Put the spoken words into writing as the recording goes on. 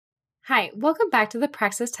Hi, welcome back to the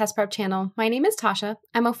Praxis Test Prep channel. My name is Tasia.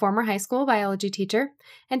 I'm a former high school biology teacher,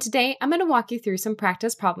 and today I'm going to walk you through some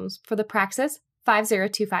practice problems for the Praxis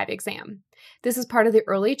 5025 exam. This is part of the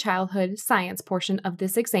early childhood science portion of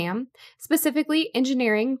this exam, specifically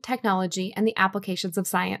engineering, technology, and the applications of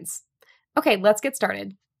science. Okay, let's get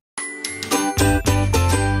started.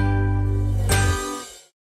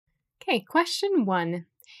 Okay, question 1.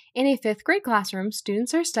 In a 5th grade classroom,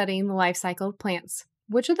 students are studying the life cycle of plants.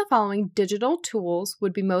 Which of the following digital tools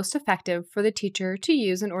would be most effective for the teacher to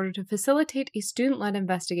use in order to facilitate a student-led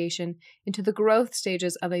investigation into the growth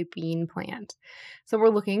stages of a bean plant? So we're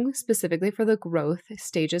looking specifically for the growth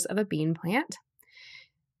stages of a bean plant.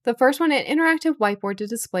 The first one, an interactive whiteboard to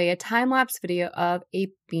display a time-lapse video of a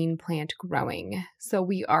bean plant growing. So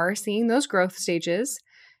we are seeing those growth stages.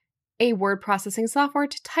 A word processing software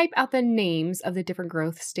to type out the names of the different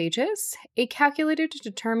growth stages, a calculator to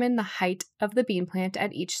determine the height of the bean plant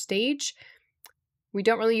at each stage. We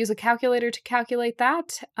don't really use a calculator to calculate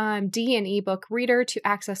that. D, an ebook reader to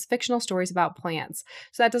access fictional stories about plants.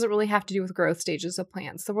 So that doesn't really have to do with growth stages of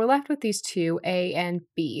plants. So we're left with these two, A and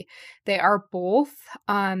B. They are both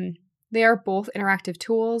interactive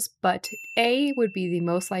tools, but A would be the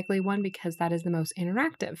most likely one because that is the most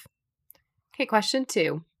interactive. Okay, question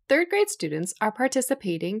 2. 3rd grade students are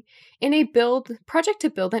participating in a project to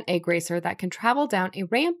build an egg racer that can travel down a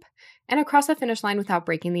ramp and across a finish line without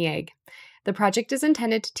breaking the egg. The project is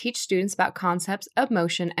intended to teach students about concepts of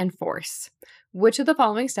motion and force. Which of the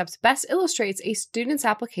following steps best illustrates a student's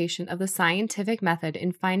application of the scientific method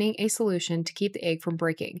in finding a solution to keep the egg from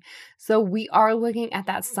breaking? So we are looking at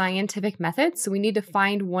that scientific method, so we need to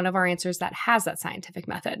find one of our answers that has that scientific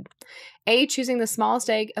method. A, choosing the smallest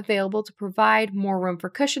egg available to provide more room for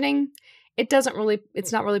cushioning. It's not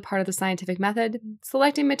really part of the scientific method.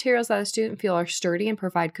 Selecting materials that a student feel are sturdy and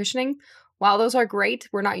provide cushioning. While those are great,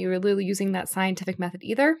 we're not really using that scientific method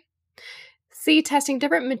either. C, testing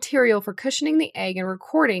different material for cushioning the egg and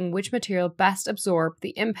recording which material best absorb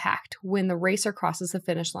the impact when the racer crosses the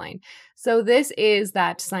finish line. So this is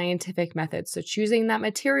that scientific method. So choosing that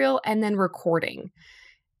material and then recording.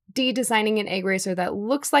 D, designing an egg racer that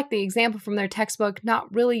looks like the example from their textbook,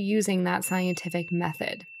 not really using that scientific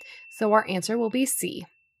method. So our answer will be C.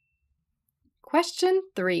 Question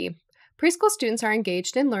 3. Preschool students are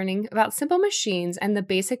engaged in learning about simple machines and the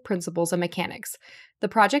basic principles of mechanics. The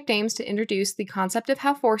project aims to introduce the concept of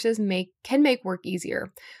how forces can make work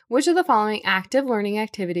easier. Which of the following active learning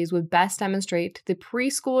activities would best demonstrate the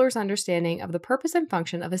preschooler's understanding of the purpose and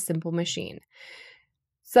function of a simple machine?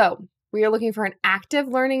 So we are looking for an active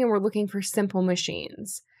learning and we're looking for simple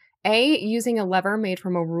machines. A, using a lever made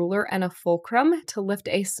from a ruler and a fulcrum to lift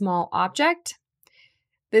a small object.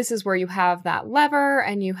 This is where you have that lever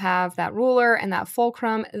and you have that ruler and that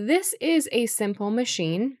fulcrum. This is a simple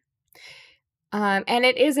machine. And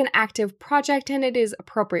it is an active project and it is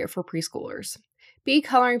appropriate for preschoolers. B,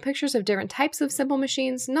 coloring pictures of different types of simple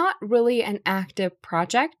machines, not really an active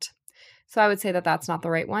project. So I would say that that's not the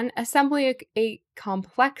right one. Assembling a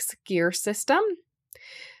complex gear system.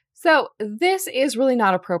 So this is really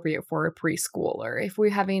not appropriate for a preschooler. If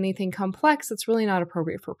we have anything complex, it's really not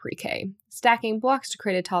appropriate for pre-K. Stacking blocks to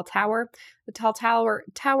create a tall tower. The tall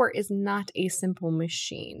tower is not a simple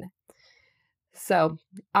machine. So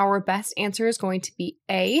our best answer is going to be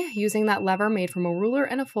A, using that lever made from a ruler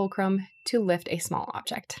and a fulcrum to lift a small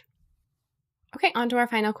object. Okay, on to our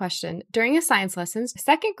final question. During a science lesson,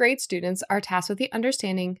 2nd grade students are tasked with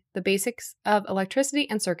understanding the basics of electricity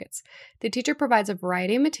and circuits. The teacher provides a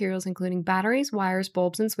variety of materials, including batteries, wires,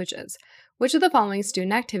 bulbs, and switches. Which of the following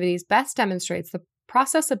student activities best demonstrates the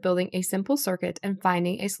process of building a simple circuit and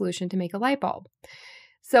finding a solution to make a light bulb?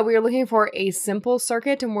 So we are looking for a simple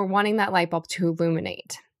circuit and we're wanting that light bulb to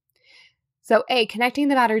illuminate. So A, connecting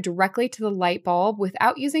the battery directly to the light bulb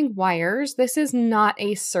without using wires. This is not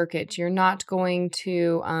a circuit. You're not going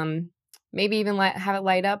to maybe even have it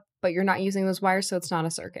light up, but you're not using those wires, so it's not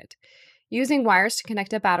a circuit. Using wires to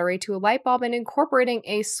connect a battery to a light bulb and incorporating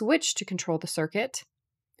a switch to control the circuit.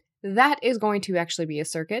 That is going to actually be a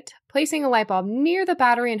circuit. Placing a light bulb near the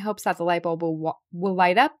battery in hopes that the light bulb will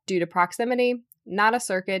light up due to proximity. Not a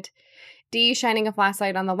circuit. D, shining a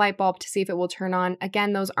flashlight on the light bulb to see if it will turn on.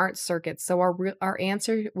 Again, those aren't circuits, so our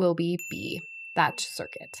answer will be B, that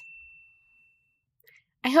circuit.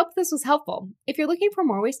 I hope this was helpful. If you're looking for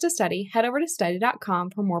more ways to study, head over to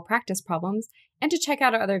study.com for more practice problems and to check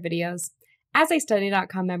out our other videos. As a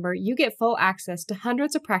study.com member, you get full access to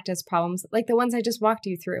hundreds of practice problems like the ones I just walked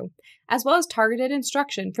you through, as well as targeted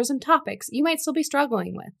instruction for some topics you might still be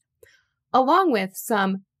struggling with, along with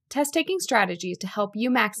some test-taking strategies to help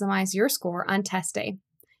you maximize your score on test day.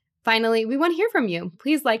 Finally, we want to hear from you.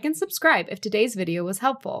 Please like and subscribe if today's video was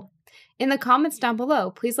helpful. In the comments down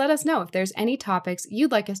below, please let us know if there's any topics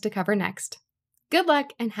you'd like us to cover next. Good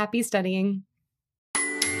luck and happy studying!